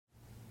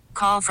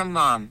call from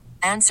mom.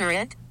 Answer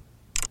it.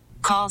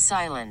 Call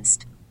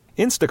silenced.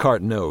 Instacart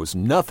knows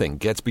nothing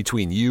gets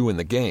between you and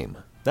the game.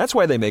 That's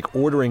why they make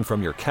ordering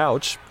from your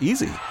couch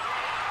easy.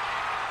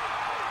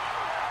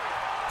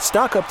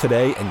 Stock up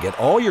today and get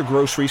all your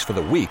groceries for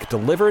the week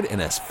delivered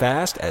in as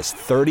fast as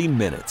 30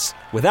 minutes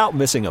without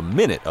missing a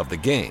minute of the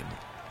game.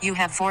 You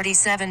have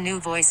 47 new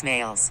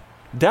voicemails.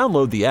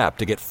 Download the app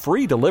to get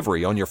free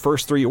delivery on your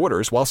first 3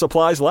 orders while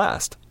supplies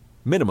last.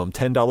 Minimum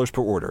 $10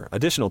 per order.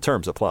 Additional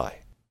terms apply.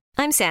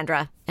 I'm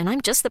Sandra, and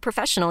I'm just the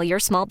professional your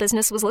small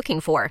business was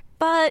looking for.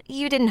 But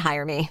you didn't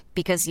hire me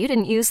because you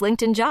didn't use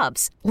LinkedIn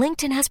Jobs.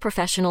 LinkedIn has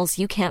professionals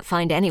you can't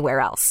find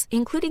anywhere else,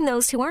 including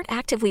those who aren't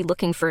actively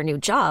looking for a new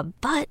job,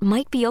 but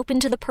might be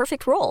open to the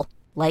perfect role,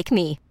 like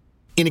me.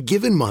 In a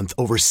given month,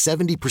 over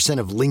 70%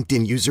 of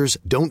LinkedIn users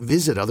don't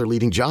visit other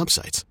leading job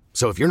sites.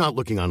 So if you're not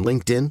looking on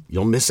LinkedIn,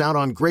 you'll miss out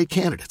on great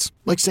candidates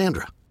like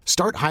Sandra.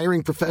 Start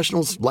hiring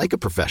professionals like a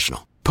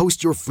professional.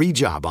 Post your free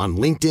job on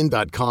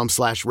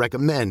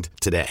linkedin.com/recommend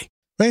today.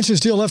 Rangers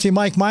deal lefty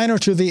Mike Minor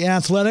to the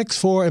Athletics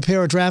for a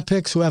pair of draft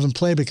picks who haven't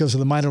played because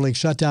of the minor league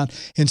shutdown.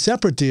 In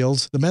separate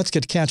deals, the Mets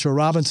get catcher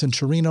Robinson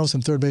Chirinos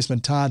and third baseman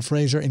Todd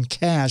Frazier in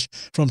cash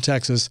from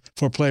Texas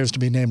for players to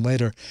be named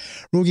later.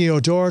 Rugi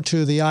Odor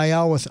to the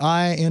IL with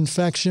eye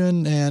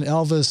infection, and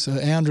Elvis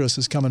Andrus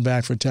is coming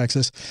back for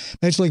Texas.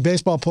 Major League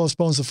Baseball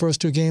postpones the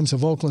first 2 games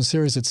of Oakland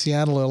series at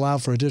Seattle to allow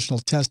for additional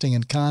testing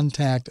and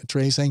contact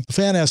tracing. The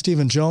fan asked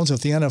Stephen Jones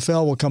if the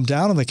NFL will come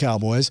down on the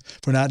Cowboys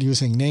for not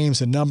using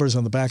names and numbers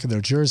on the back of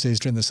their jerseys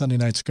during the Sunday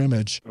night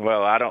scrimmage.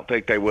 Well, I don't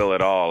think they will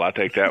at all. I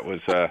think that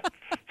was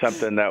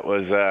something that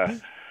was,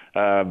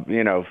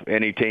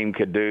 any team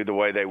could do the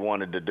way they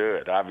wanted to do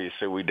it.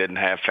 Obviously, we didn't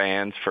have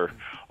fans for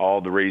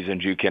all the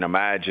reasons you can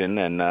imagine.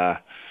 And,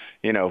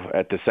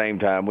 at the same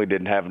time, we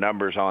didn't have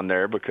numbers on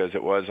there because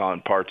it was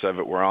on parts of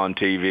it were on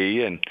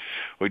TV. And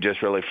we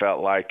just really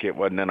felt like it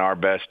wasn't in our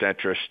best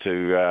interest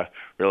to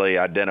really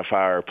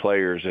identify our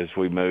players as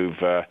we move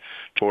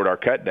toward our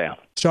cut down.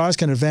 Stars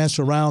can advance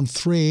to round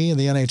 3 in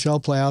the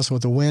NHL playoffs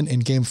with a win in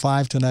Game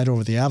 5 tonight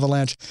over the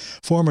Avalanche.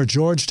 Former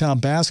Georgetown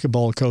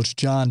basketball coach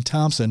John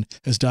Thompson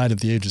has died at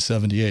the age of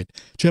 78.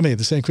 Jimmy,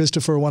 the St.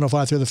 Christopher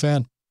 105 The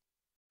Fan.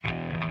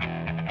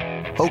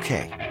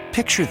 Okay,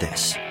 picture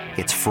this.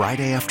 It's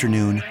Friday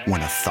afternoon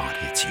when a thought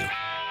hits you.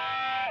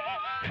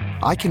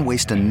 I can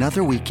waste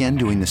another weekend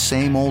doing the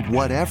same old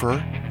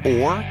whatever,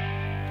 or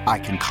I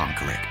can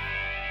conquer it.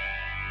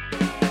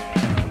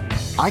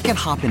 I can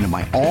hop into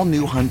my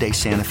all-new Hyundai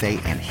Santa Fe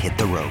and hit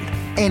the road.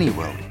 Any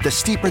road. The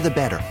steeper, the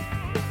better.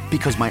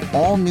 Because my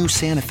all-new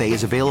Santa Fe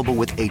is available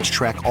with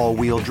H-Track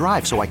all-wheel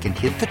drive, so I can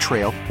hit the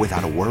trail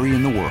without a worry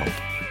in the world.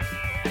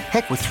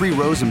 Heck, with 3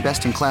 rows and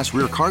best-in-class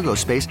rear cargo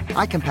space,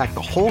 I can pack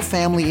the whole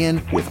family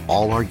in with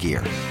all our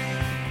gear.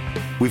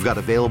 We've got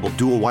available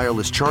dual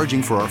wireless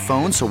charging for our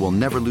phones, so we'll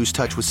never lose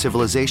touch with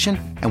civilization,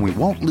 and we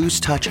won't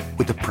lose touch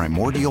with the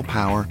primordial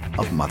power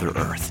of Mother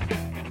Earth.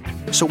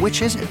 So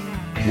which is it?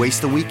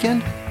 Waste the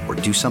weekend or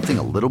do something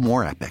a little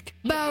more epic?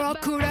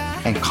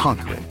 And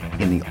conquer it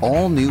in the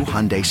all-new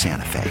Hyundai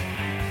Santa Fe.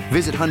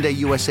 Visit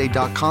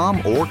HyundaiUSA.com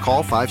or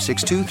call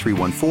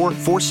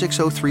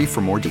 562-314-4603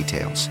 for more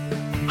details.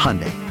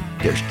 Hyundai,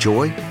 there's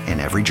joy in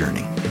every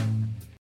journey.